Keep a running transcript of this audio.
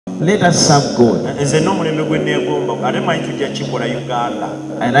Let us serve God.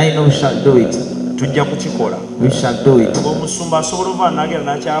 And I know we shall do it. We shall do it.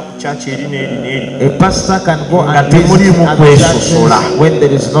 A pastor can go and visit other churches when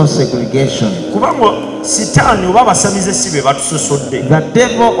there is no segregation. The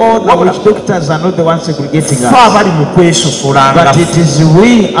devil or the witch doctors are not the ones segregating us, but it is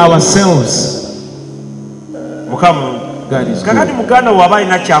we ourselves. God is good.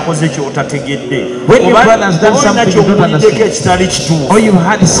 When your brother has done something you don't understand, or you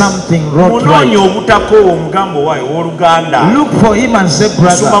had something wrong, right, look for him and say,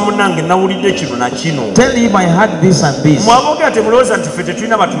 brother, tell him I had this and this.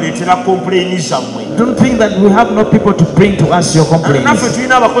 Don't think that we have no people to bring to us your complaints.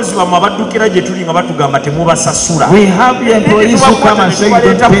 We have your employees who come and say you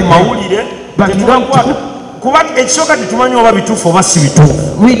don't pay them, but you don't. We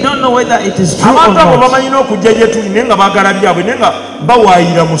don't know whether it is true or not.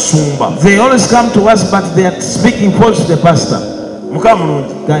 They always come to us, but they are speaking false to the pastor.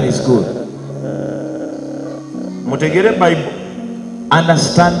 God is good.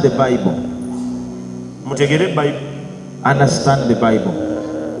 Understand the Bible. Understand the Bible.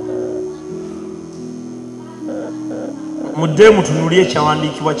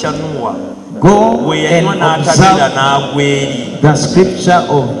 Go and observe the scripture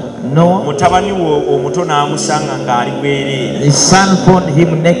of Noah. His son found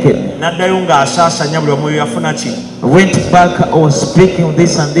him naked. Went back or speaking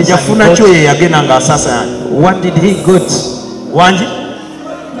this and this. What did he get?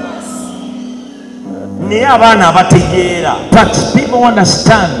 But people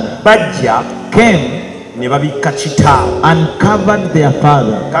understand. Came and covered their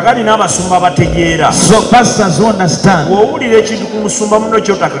father. So pastors who understand,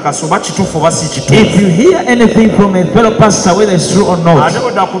 if you hear anything from a fellow pastor, whether it's true or not,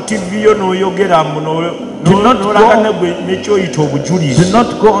 do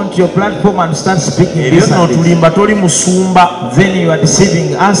not go onto your platform and start speaking this and this. Then you are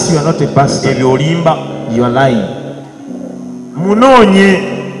deceiving us. You are not a pastor. You are lying.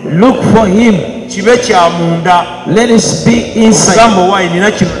 Look for him. Let us be inside. Tell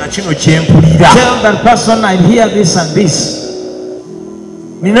that person, I hear this and this.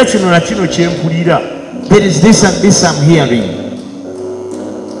 There is this and this I'm hearing.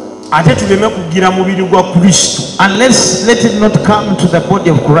 And let it not come to the body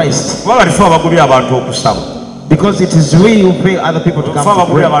of Christ. Because it is we who pay other people to come to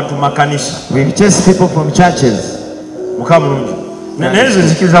pray. We chase people from churches.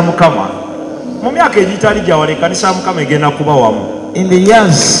 In the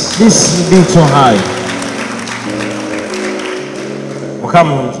years, this will be so high.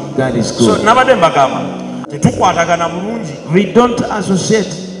 God is good. We don't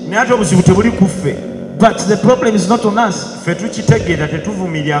associate. But the problem is not on us.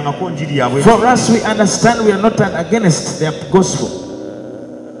 For us, we understand we are not against the gospel.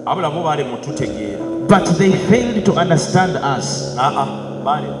 But they failed to understand us.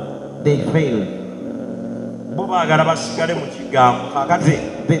 They failed.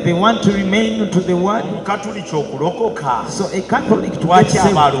 They want to remain to the word. So a Catholic to get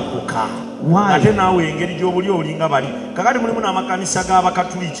saved. Why?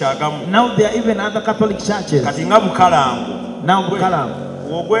 Now there are even other Catholic churches. Now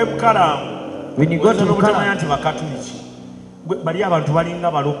when you go to Bukaram,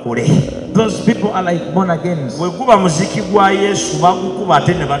 those people are like born again.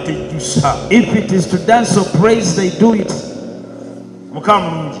 If it is to dance or praise, they do it.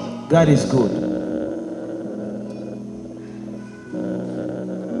 God is good.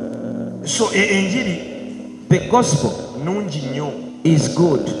 So the gospel is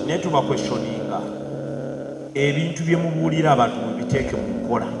good.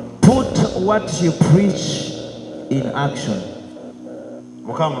 Put what you preach in action.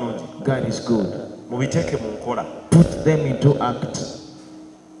 God is good. Put them into act.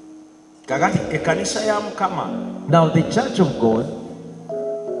 Now the church of God,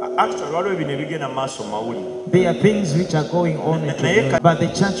 there are things which are going on but the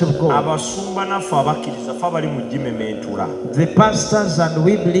church of God, the pastors and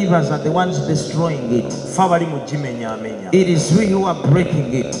we believers are the ones destroying it. It is we who are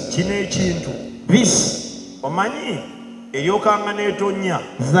breaking it. This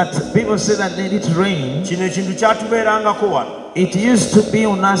that people say that they did rain, it used to be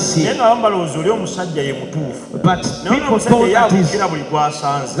on us here. But people thought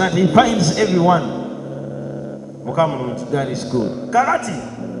that he finds everyone. God is good.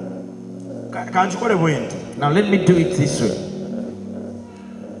 kanjikole bwe nti. Now let me do it this way.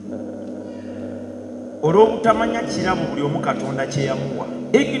 Olw'obutamanya kirabo buli omu Katonda kye yamuwa.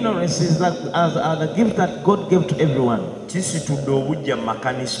 Ignorance is that the gift that God gave to everyone. Kisitudde obujja mu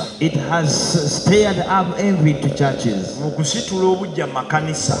makanisa. It has stirred up envy to churches. Mu kusitula obujja mu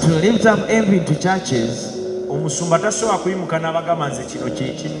makanisa. To lift up envy to churches. Omusumba tasobola kuyimuka n'abagamba nze kino kye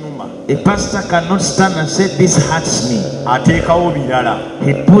kinnuma. A pastor cannot stand and say this hurts me. Ateekawo birala.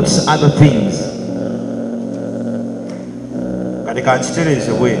 He puts other things. Kati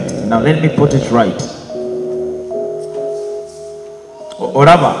kankitereeze bwe nti. Now let me put it right.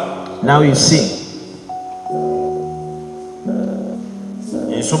 Olaba. Now you see.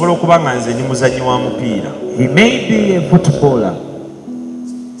 Nsobola okuba nga nze ndi muzannyi wa mupiira. He may be a footballer.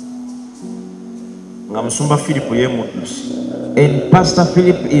 Nga musumba Philip yeemuddusi. And Pastor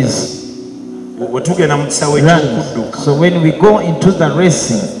Philip is bwe tugenda mu kisaawe ky'okudduka. So when we go into the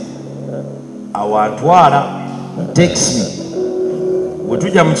racing, awantwala. He takes me. Bwe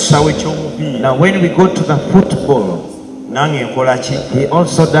tujja mu kisaawe ky'omupiira. Now when we go to the football, nange nkola ki? He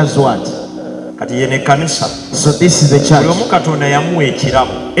also does what? Kati ye ne kanisa. So this is the church. Buli omu Katonda yamuwa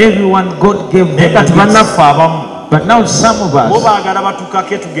ekirabo. Everyone God gave them. Naye kati bannaffe abamu. But now some of us,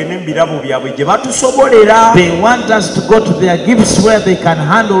 they want us to go to their gifts where they can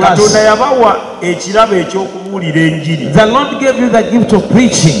handle us. The Lord gave you the gift of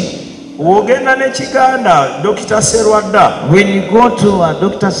preaching. When you go to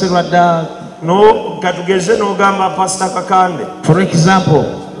Dr. Serwada, for example,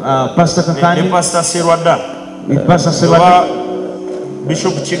 Pastor Kakande, with Pastor Serwada,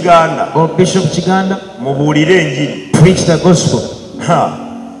 Bishop Chiganda, or Bishop Chiganda, preach the gospel.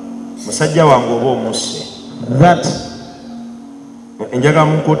 That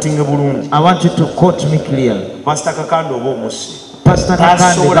I want you to quote me clearly. Pastor Kakande, Pastor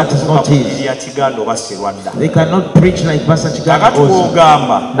Kakande, that is not his. They cannot preach like Pastor Chiganda also.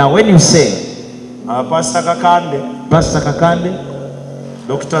 Now when you say Pastor Kakande,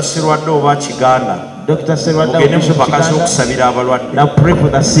 Dr. Serwada oba Chiganda, Dr. Serwada, Bishop Chiganda, now pray for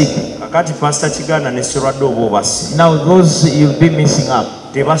the sick. Now those you'll be missing up,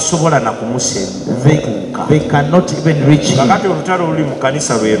 they cannot even reach him.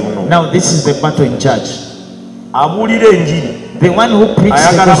 Now this is the battle in church. The one who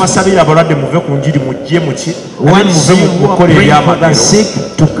preaches the gospel wants you who are praying for the sick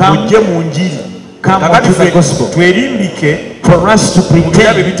to come onto the gospel. For us to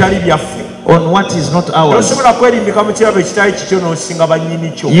pretend on what is not ours.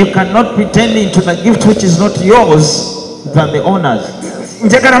 You cannot pretend into the gift which is not yours than the owners.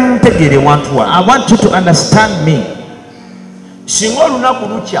 I want you to understand me.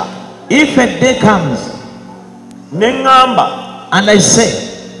 If a day comes and I say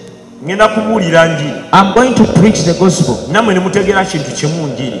I'm going to preach the gospel, and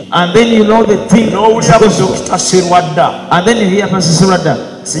then you know the thing, and then you hear Pastor Serwada,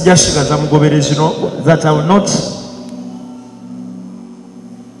 that I will not.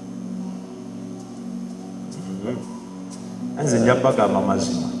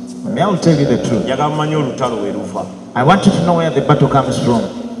 May I will tell you the truth. I want you to know where the battle comes from.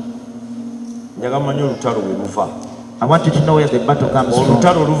 I want you to know where the battle comes from.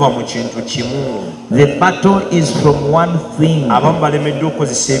 The battle is from one thing.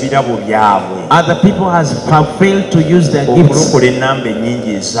 Other people have failed to use their gifts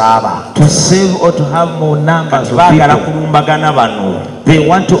to save or to have more numbers of people. They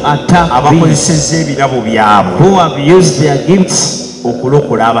want to attack these who have used their gifts to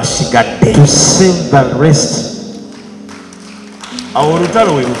save the rest.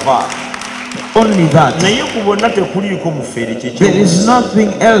 Only that. There is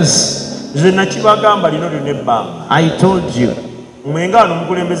nothing else. I told you. You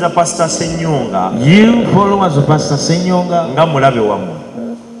followers of Pastor Ssenyonga.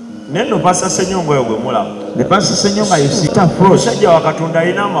 The Pastor Ssenyonga, you see,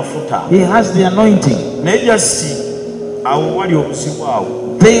 he has the anointing.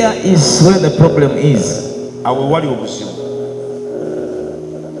 There is where the problem is.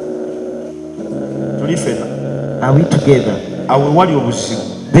 Are we together?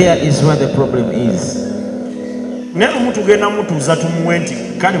 There is where the problem is. We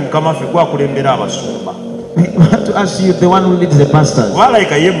want to ask you, the one who leads the pastors.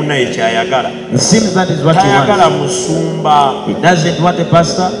 It seems that is what he wants. He doesn't want a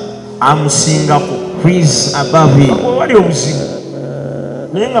pastor who is above him.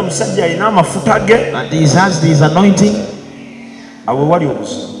 And he has his anointing.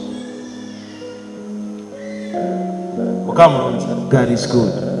 God is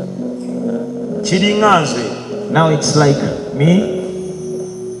good. kiringa nze Now it's like me,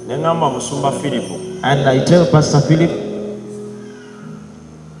 ne ŋŋamba musumba Filipo and I tell Pastor Philip,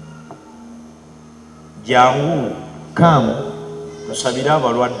 jangu come, tusabire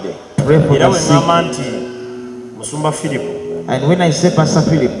abalwadde pray for era the bwe sick. ŋŋamba nti musumba Filipo And when I say Pastor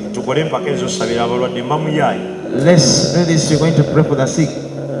Philip, tukole empaka ez'osabira abalwadde mba muyaayi let's do this, you're going to pray for the sick.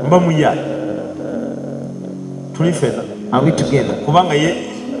 mba muyaayi tuli fena Are we together? kubanga ye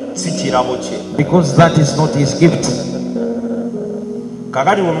si kirabo kye Because that is not his gift.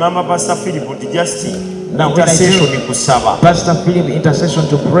 kakati bwe ŋŋamba pastor Filipo nti just Now when I intercession tell kusaba Pastor Philip intercession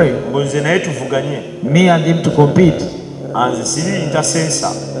to pray, nze naye tuvuganye me and him to compete, nze siri intercessor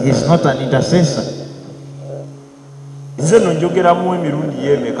he's not an intercessor. nze no njogeramu emirundi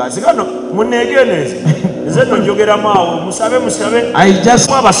yemeka sigano muneegendeeze nze no njogeramu awo musabe I just,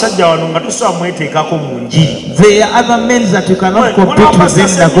 abasajja wano nga tusobola mweteekako mu njiri there are other men that you cannot compete with them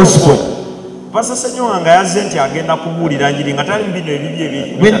in the gospel. Pastor Ssenyonga nga yazze nti agenda kubuulira njiri nga tali mbino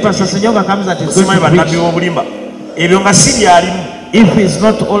ebibi When Pastor Ssenyonga comes that he's going simanyi to bannabbi preach, b'obulimba ebyo nga si byalimu if it's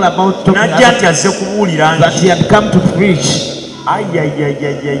not all about talking najja about nti azze kubuulira that he had come to preach,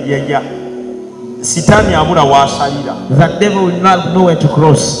 ayayayayayaya sitaani abula waasalira that devil will not know where to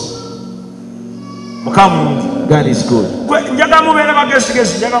cross. mukamulungi God is good. njagala mubeere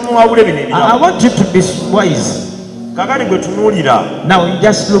bagesigezi njagala muwabule bino I ebirabo want you to be wise. kakati gwe tunuulira Now you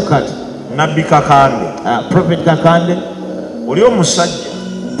just look at nabbi kakande Prophet Kakande, oli omusajja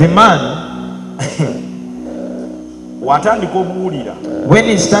the man, watandika obuwulira when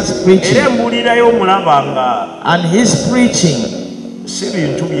he starts preaching, era embuulira y'omulaba nga and he's preaching, si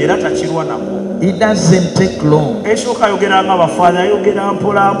bintu bye era takirwa nako it doesn't take long. esooka ayogera nga bafaana ayogera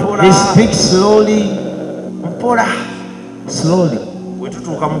mpola mpola He speaks slowly, mpola slowly. bwe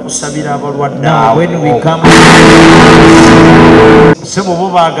tutuuka mu kusabira abalwadde Now when we abo come, sebo bo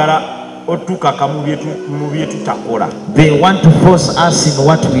baagala otukaka mu bye tutakola they want to force us in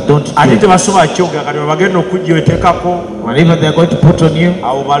what we don't ate do. tebasobola kyogera kati bagenda okujja weteekako Whatever they're going to put on you,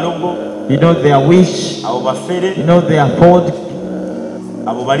 abo balogo you know their wish, abo bafere you know their fault,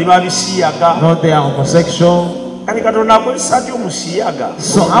 abo bali babisiyaga you know they are homosexual. kati katonda akozesa atya omusiyaga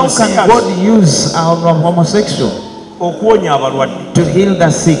So how can Omusiyazi God use a homosexual okuwonya abalwadde to heal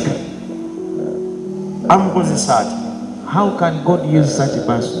the sick? amukozesa ati How can God use such a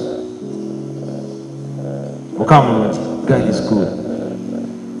person? mukama mulungi God is good.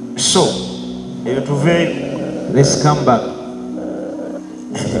 so ebyo tuveeyo Let's come back.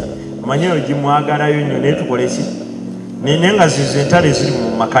 manye eyo gimwagalayo nnyo naye tukole ki naye nga zizo entalo eziri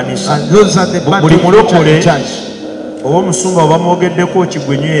mu makanisa And those are the buli battles mulokole in church. oba omusumba oba mwogeddeko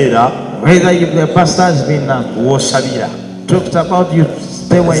kigwenywera Whether if the pastor has been woosabira talked about, you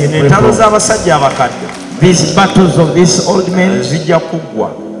stay where you zino pray entalo for. z'abasajja abakadde These battles of these old men. zijja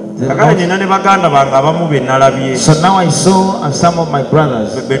kuggwa kakale nina ne baganda bange abamu be nalabye So now I saw some of my brothers,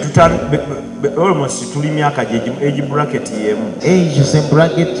 almost tuli myaka egi bracket yemu age is in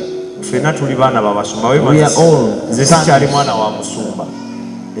bracket. ffenna tuli baana babasumba We are all nze sons. sikyali mwana wa musumba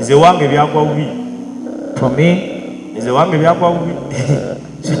nze wange byagwa bubi For me, nze wange byagwa bubi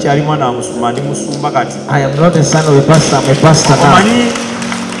sikyali mwana wa musumba ndi musumba kati I am not a son of a pastor, I'm a pastor now. omanyi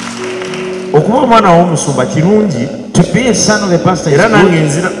okuba omwana w'omusumba kirungi To be a son of a pastor is era nange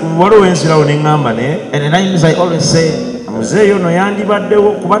good. waliwo enzirawo ne ŋŋamba ne And the times I always say, muzeeyo no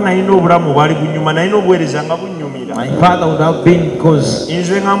yandibaddewo kuba nalina obulamu bwali bunyuma nalina obuweereza nga bunnyumira my father would have been, because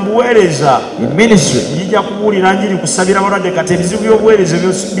nze nga mbuweereza in ministry, njija kubuulira njiri kusabira abalwadde kati ebizibu by'obuweereza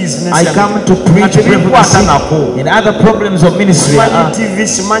I bizinesi come to preach, pray for the tebinkwata nako sick. In other problems of ministry, simanyi tv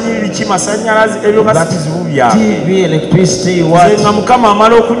simanyi biki masanyalazi ebyo nga si bizibu byange TV, electricity, nze what. nga mukama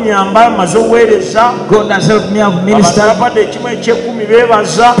amala okunyamba maze obuweereza God has helped me have abantu ministered. babadde ekimu ekyekumi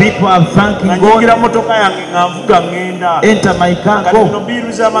beebaza People are nga thanking nyingira God. motoka yange nga nvuga ŋŋenda Enter my car, kati bino go.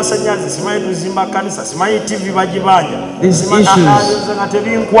 biiru z'amasannyalaze simanyi tuzimba kanisa simanyi tv bagibanja These simanyi issues. nga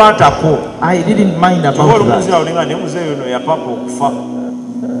tebinkwatako I didn't mind oba about olumuzi that. awo nenga ne muzeeyo no yapapa okufa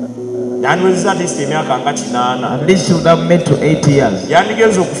yandiwezeza atesita emyaka nga 8 At least she would have made to 8 years.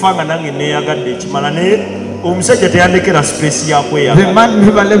 yandigenza okufa nga nange neeyagadde ekimala naye omusajja teyandekera space The yakweyagala man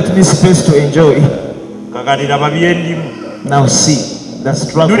never left me space to enjoy. kakati laba byendimu Now see, the luli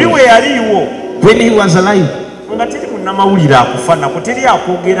struggle. we yaliiwo When he was alive, nga teri munnamawulire akufa nako teri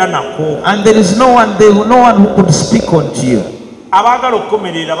akwogera nako and there is no one there, no one who could speak unto you. abaagala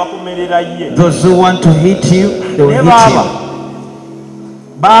okukomerera bakomerera ye Those who want to hit you, they will naye hit baaba you.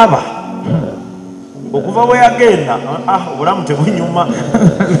 baaba okuva bwe yagenda obulamu tebunyuma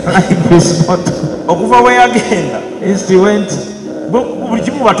Life is not. okuva bwe yagenda He went, buli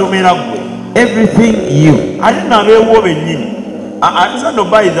kimu batomera gwe everything you. ate nabeewo bennyini No,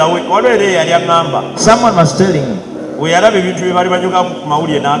 by the way, already I am. Someone was telling me. We are having to everybody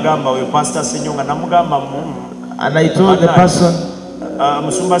Mauli and Agamba with Pastor Ssenyonga Namugamba. And I told the person,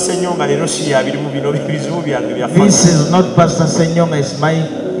 Musumba Ssenyonga, this is not Pastor Ssenyonga, it's my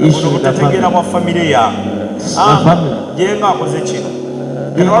issue with the family.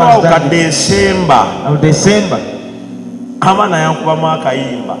 December. Amana yankubamu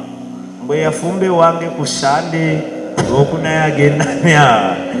akayimba mbwe yafumbe wange ku Sunday okunayagenda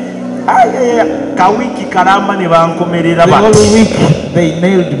kawiki kalamba ne bankomerera the whole week they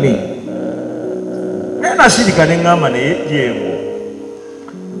nailed me. Nena sirika ne ngamba naye jengo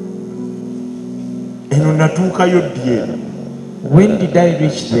eno natuukayo dye. When did I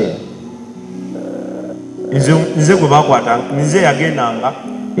reach there? Nze gwe bakwata nze yagendanga.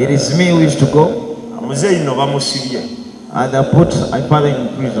 It is me who used to go. Muzeeyi no bamusibye. And I put my father in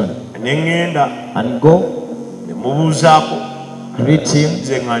prison. Nengenda and go nemubuuzaako greet him.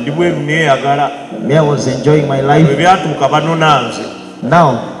 Nze nga ndi bweru neeyagala. Me, I was enjoying my life. Bwe byatuuka banona nze.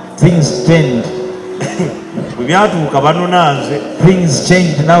 Now things changed. Bwe byatuuka banona nze. Things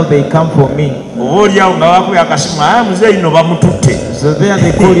changed. Now they come for me. Oba oliawo nga bakuya akasimu muzeeyi no bamututte. So there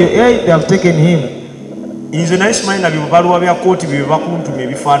they call you, hey, they have taken him. Nze naye simanyi na bibaluwa bya kooti bye bakuntumya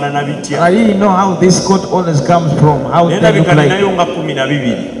ebifaanana bitya. I didn't know how this court always comes from. How they look like. Ninayo nga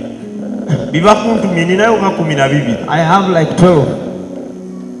 12. Bibakuntumya ninayo nga 12. I have like 12.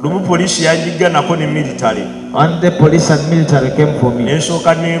 Lumu poliisi yanjigga nako ne military. And the police and military came for me.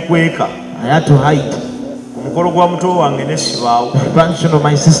 Nensooka neekweka. I had to hide. Omukolo gwa muto wange ne sibaawo. The function of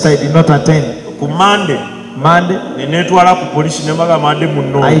my sister I did not attend. Ku Monday. Netwala ku poliisi ne mbagamba ande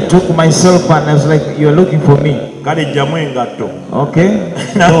munno. I took myself and I was like, you are looking for me. Kale jjamu engatto. Okay.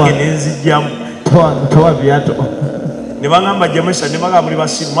 Nange ne nzijjamu. Toa viatu. Ne bagamba jjamesa ne bagamba muli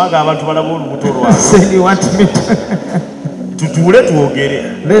basiru mwaga abantu balaba olubuto lwawe. Said you want me to tutuule twogere.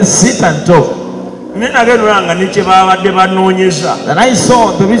 Let's sit and talk. Nenagenda ne kye babadde banoonyeza. And I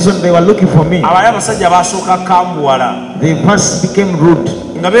saw the reason they were looking for me. Abali abasajja basooka kambuwala. They first became rude.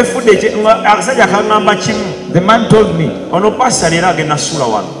 Nga beefudde akasajja kangamba kimu. The man told me, ono pastor leero agenda sula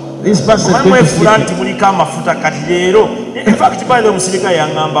wano. This pastor is mwefula nti muliko amafuta kati leero. In fact by the musirika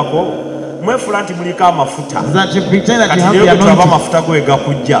yangambako mwefula nti muliko amafuta. That you pretend that you have the anointing. Amafuta go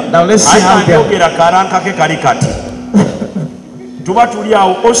egakujja. Now let's see how they are. Karankake kali kati. Tuba tuli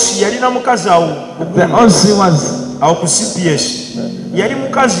awo osi yalina mukazi awo. The osi was awo ku CPS. Yali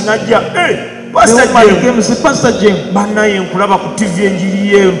mukazi najja Pastor Jim. Banaye nkulaba ku TV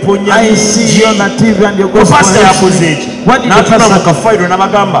enjiri ye mponya. I see you on the TV and your gospel. Pastor yakoze eki. What did the pastor ka file na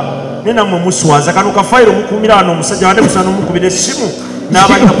bagamba? Nena mwe muswaza kanu ka file mukumira ano musajja wande kusana mukubire simu. Na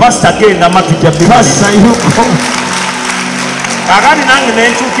abali pastor genda matu ja pastor you go. Akati nange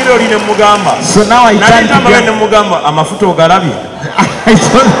nenchukire oli ne mugamba. So now I can't get ne mugamba amafuta ogalabye. I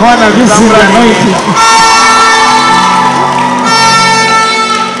don't want to receive the anointing.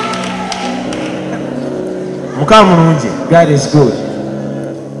 God is good.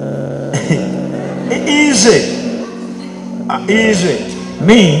 Easy.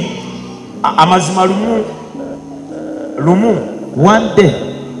 Me. Amazima lumu. One day.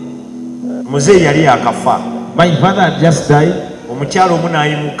 Muzeeyi yali akafa. My father had just died. Omukyalo omu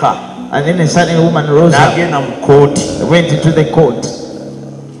n'ayimuka. And then a certain woman rose up. N'agenda mu kooti. Went into the court.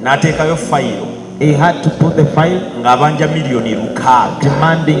 N'ateekayo fayiro. He had to put the file ng'abanja miliyoni 600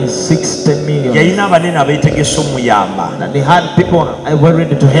 demanding 60 million. Yalina abanene abeetegese omuyamba. And they had people were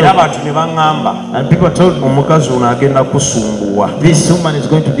ready to Era help. abantu ne baŋŋamba. And people told me, omukazi ono agenda kusumbuwa. This woman is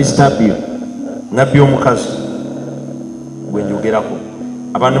going to disturb you. Nabbi omukazi gwe njogerako.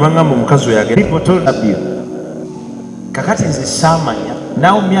 Abantu ne baŋŋamba omukazi oyo agenda. People told you. Kakati nze saamanya.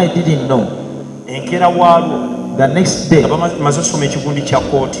 Now me, I didn't know. Enkeera waalwo. The next day, I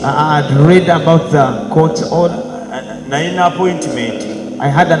had read about the court order. I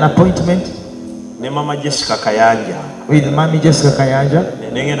had an appointment with Mami Jessica Kayanja.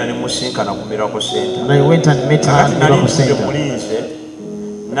 And I went and met her at the Miracle Center.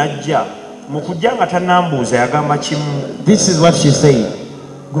 This is what she said.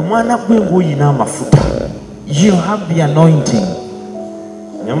 You have the anointing.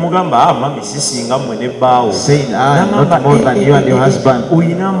 Saying, not more than you and your husband.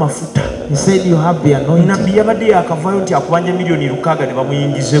 He said you have the anointing.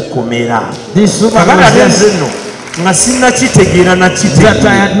 This woman was that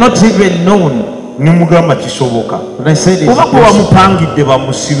I had not even known. But I said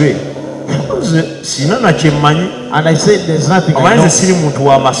and I said there's nothing I know.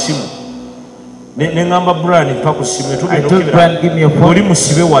 I told Brian, give me a phone.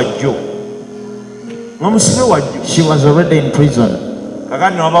 Ngamusibe wajju. She was already in prison.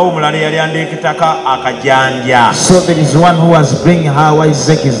 Kakati wabawo omulala yali andeketaka akajanja. So there is one who was bringing her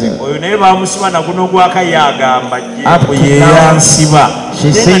wiseachism. Oyo naye bamusiba naguno gwaka yagamba Up to ye now, yansiba.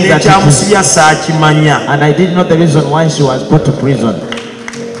 she said that ekyamusibya saakimanya. and I didn't know the reason why she was put to prison.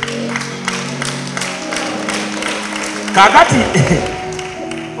 Kakati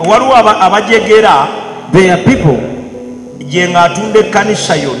waliwo abajegera. There are people Jenga atunde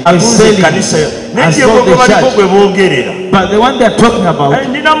ekkanisa yonna. are selling Ekkanisa yonna. and Naye sold gwe the baliko church. gwe boogerera. But the one they are talking about,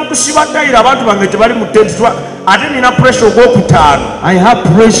 Nina mu kusiba ddayiro abantu bange tebali mu tenti ate nina pressure ogwokutaano. I have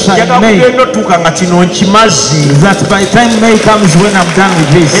pressure Njaga in May kugenda otuuka nga kino nkimazi. that by the time May comes when I'm done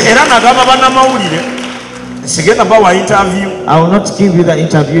with this, Era nagamba bannamawulire sigenda bawa interview. I will not give you the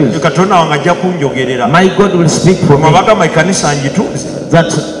interviews. Katonda wange ajja kunjogerera. My God will speak for me. Mwabagamba ekkanisa njituuze.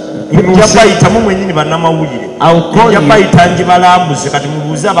 That people Nja say, bayitamu mwennyini bannamawulire. I will call Nja you. bayita njibalambuze kati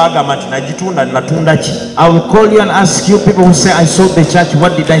mubuuze abagamba nti nagitunda natunda ki. I will call you and ask you people who say I sold the church.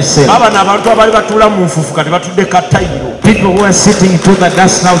 What did I sell? Abana abantu abali batuula mu nfuufu kati batudde katayiro. People who are sitting into the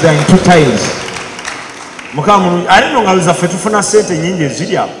dust now they are in two tiles. Mukama mulungi ate nno ngalo zaffe tufuna ssente nnyingi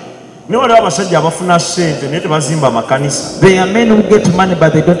eziri awo. Naye waliwo abasajja abafuna ssente naye tebazimba amakanisa. There are men who get money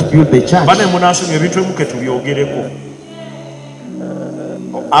but they don't build the church. Bane munaasomya ebintu ebimu ke tubyogereko.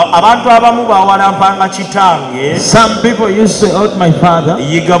 Abantu abamu bawalampanga kitange. Some people used to say, "Oh, my father."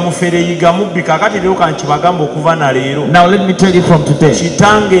 Yiga mufere yiga mubbi kakati lero kankibagamba okuva na leero. Now let me tell you from today.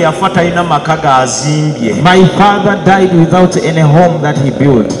 Kitange yafa talina maka gazimbye. My father died without any home that he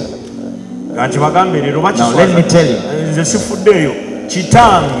built. Kankibagambe leero Now let me tell you. nze sifuddeeyo.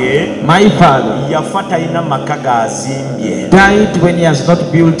 Kitange My father yafa talina maka gazimbye. died when he has not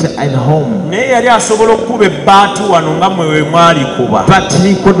built a home. Naye yali asobola okukuba ebbaati wano nga mwe mwali kuba. But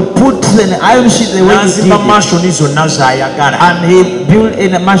he could put an iron sheet the way he did N'azimba it, mansioni zonna z'ayagala. and he built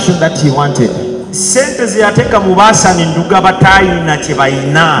in a mansion that he wanted. Sente ze yateeka mu Baasani Nduga bataayina kye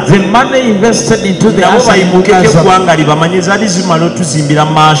bayina. The money invested into the Nabo Asa bayimukeko Ndugas eggwanga libamanye zaali zimala otuzimbira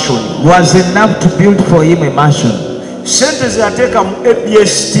mansioni. was enough to build for him a mansion. Sente ze yateeka mu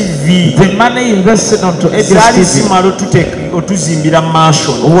ABS TV The money invested onto zaali ABS TV zimala otuzimbira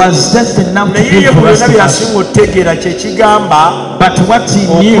mansioni. was just enough to Naye build ye for us. byonna byasinga otegeera kye kigamba But what he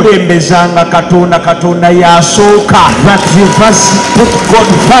knew, okulembezanga Katonda, Katonda y'asooka. that you first put God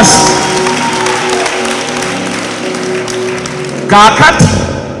first. Kaakati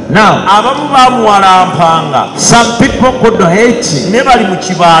Now, abamu baamuwalampanga some people could hate him. ne bali mu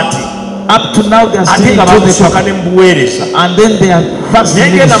kibaati Up to now, they are ate still nga into the bamusooka top. ne mu buweereza. And then they are first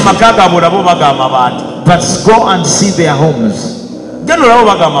Naye genda mu ministry. maka gaabwe olabo baga amabaati. But go and see their homes. Genda olabo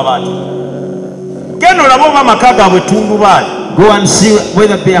baga amabaati. Genda olabo oba amaka gaabwe tundubaali. Go and see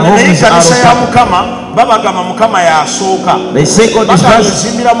whether their Naye homes are ekkanisa ya of. Mukama babagamba Mukama y'asooka. They say God is first.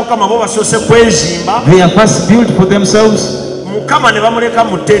 Bakazimbira Mukama bo basoose kwezimba. They are first built for themselves, Mukama ne bamuleka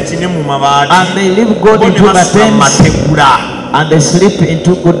mu tenti ne mu mabaati. and they leave God Bo ne into the basuka mu tents, mategula. and they sleep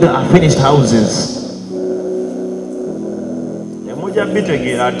into good finished houses. Mujja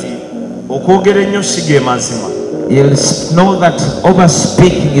bitegeera nti okwogera ennyo si ge mazima. You'll know that over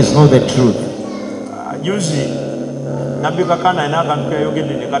speaking is not the truth. Juzi nabbi Kakana alina akantu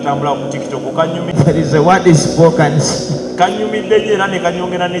kayogedde ne katambula ku TikTok kanyumidde. There is a word is spoken, Kanyumidde nnyo era ne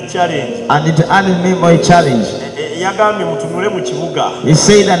kanyongera ne challenge. and it added me more challenge. Yagambye mutunule mu kibuga He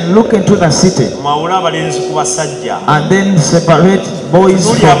said, and look into the city, mwawule abalenzi ku basajja. and then separate boys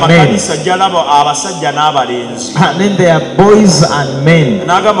Tuli from men. amakanisa jalaba abasajja n'abalenzi. And then there are boys and men.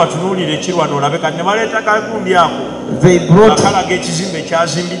 N'agamba tunuulire kirwano olabe kati ne baleeta kagundi ako. They brought Akalaga ekizimbe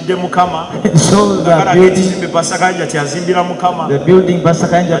kyazimbiddde Mukama. so the Akalaga building, ekizimbe Pastor Kayanja kyazimbira Mukama. the building Pastor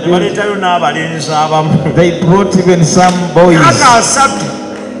Kayanja Ne built. baleetayo n'abalenzi abamu. They brought even some boys. Myaka asatu.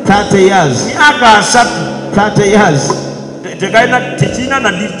 30 years. Myaka asatu. 30 years. Tekirina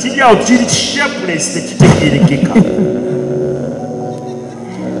na kiri awo kiri shapeless tekitegeerekeka.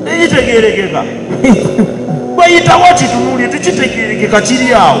 Tekitegeerekeka. Bayitawo kitunuulye tekitegeerekeka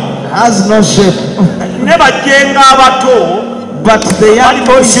kiri awo. Has no shape. Ne bajjenga abato But the bali young mu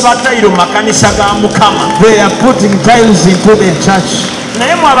boys, kusiba tayiro mu makanisa ga Mukama. they are putting tiles into their church.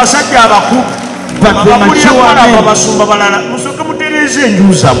 Naye mu abasajja abakulu But the abagulira mature kwala men, abasumba balala musooke mutereeze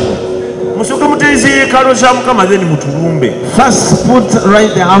enju zammwe. Musooke mutereeze yeekalo za Mukama then mutulumbe. first put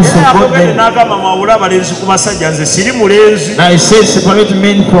right the house of God. Akogende Then. n'agamba mwawule abalenzi ku basajja, nze siri mulenzi. Now he says separate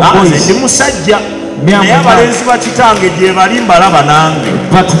men from Nze boys. ndi musajja. Me am Naye a man. abalenzi ba kitange gye bali mbalaba nange.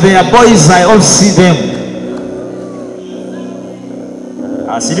 But their boys, I all see them.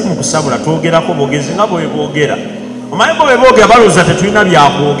 Asiri mu kusabula twogerako bogezi nga bwe boogera.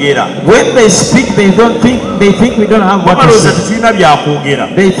 When they speak, they think we don't have what to say.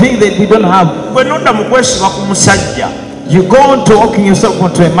 They think that we don't have. You go on to walking yourself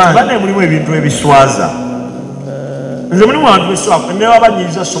onto a man.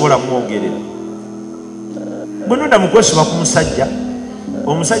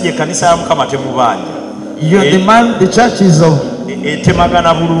 You're the man, the church is of.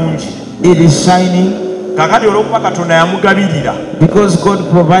 It is shining. Because God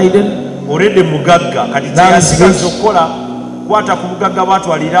provided.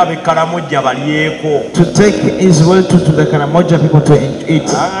 To take his word to the Karamoja people to eat.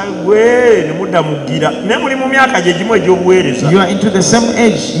 You are into the same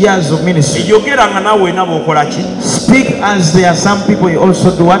age, years of ministry. Speak as there are some people you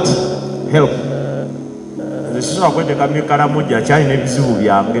also do what? Help.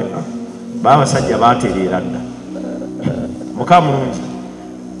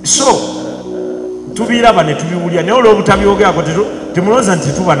 So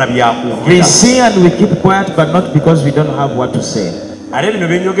we see and we keep quiet, but not because we don't have what to say.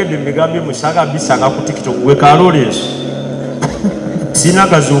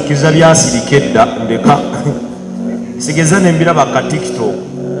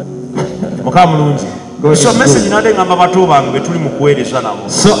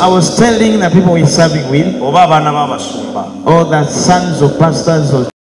 So I was telling the people we're serving with, all the sons of pastors or